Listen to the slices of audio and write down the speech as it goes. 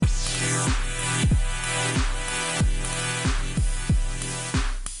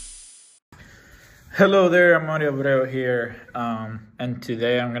Hello there, I'm Mario Abreu here, and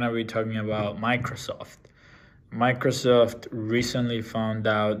today I'm going to be talking about Microsoft. Microsoft recently found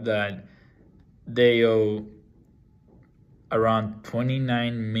out that they owe around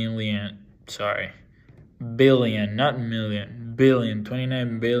 29 million, billion, not million, billion,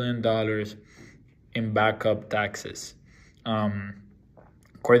 $29 billion in backup taxes.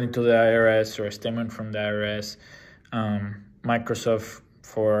 According to the IRS, or a statement from the IRS, Microsoft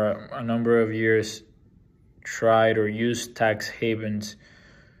for a number of years tried or used tax havens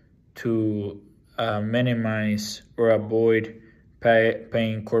to minimize or avoid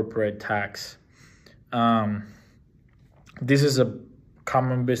paying corporate tax. This is a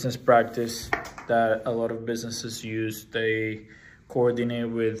common business practice that a lot of businesses use. They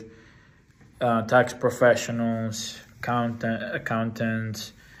coordinate with tax professionals,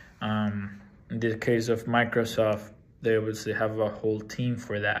 accountants. In the case of Microsoft, they obviously have a whole team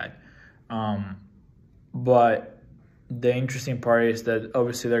for that. But the interesting part is that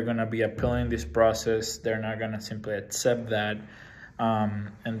obviously they're going to be appealing this process. They're not going to simply accept that.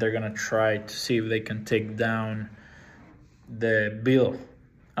 And they're going to try to see if they can take down the bill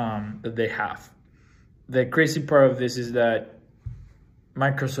that they have. The crazy part of this is that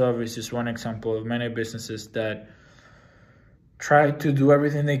Microsoft is just one example of many businesses that try to do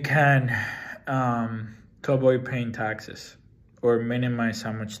everything they can to avoid paying taxes or minimize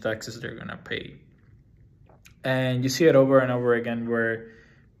how much taxes they're going to pay. And you see it over and over again where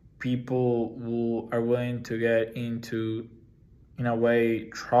people are willing to get into, in a way,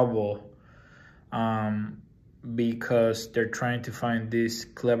 trouble because they're trying to find these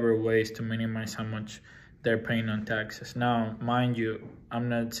clever ways to minimize how much they're paying on taxes. Now, mind you, I'm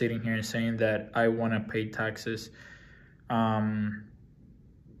not sitting here saying that I want to pay taxes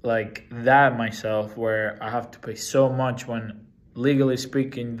like that myself, where I have to pay so much, when legally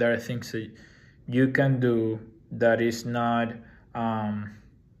speaking there are things that you can do that is not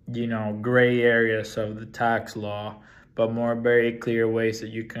gray areas of the tax law, but more very clear ways that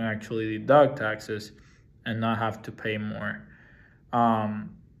you can actually deduct taxes and not have to pay more. And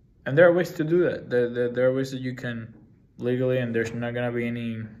there are ways to do that. There are ways that you can legally, and there's not going to be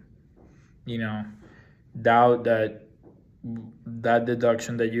any doubt that that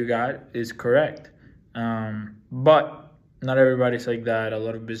deduction that you got is correct. But not everybody's like that. A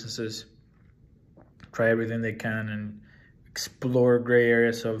lot of businesses try everything they can and explore gray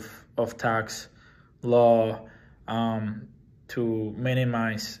areas of tax law to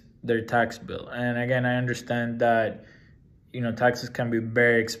minimize their tax bill. And again, I understand that taxes can be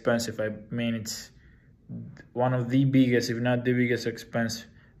very expensive. I mean, it's one of the biggest, if not the biggest expense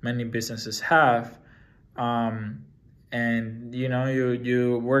many businesses have. And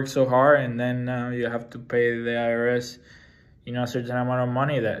you work so hard, and then you have to pay the IRS a certain amount of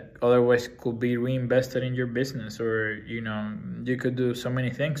money that otherwise could be reinvested in your business, or you could do so many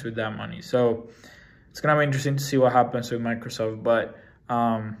things with that money. So it's gonna be interesting to see what happens with Microsoft. But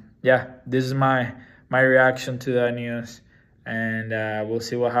yeah, this is my reaction to that news, and we'll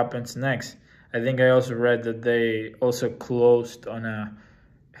see what happens next. I think I also read that they also closed on a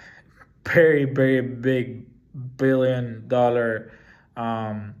very, very big billion-dollar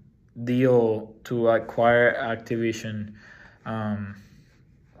deal to acquire Activision.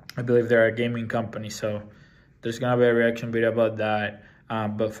 I believe they're a gaming company, so there's gonna be a reaction video about that.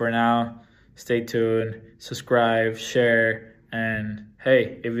 But for now, stay tuned, subscribe, share, and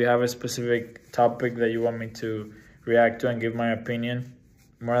hey, if you have a specific topic that you want me to react to and give my opinion,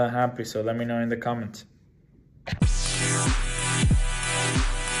 more than happy, so let me know in the comments.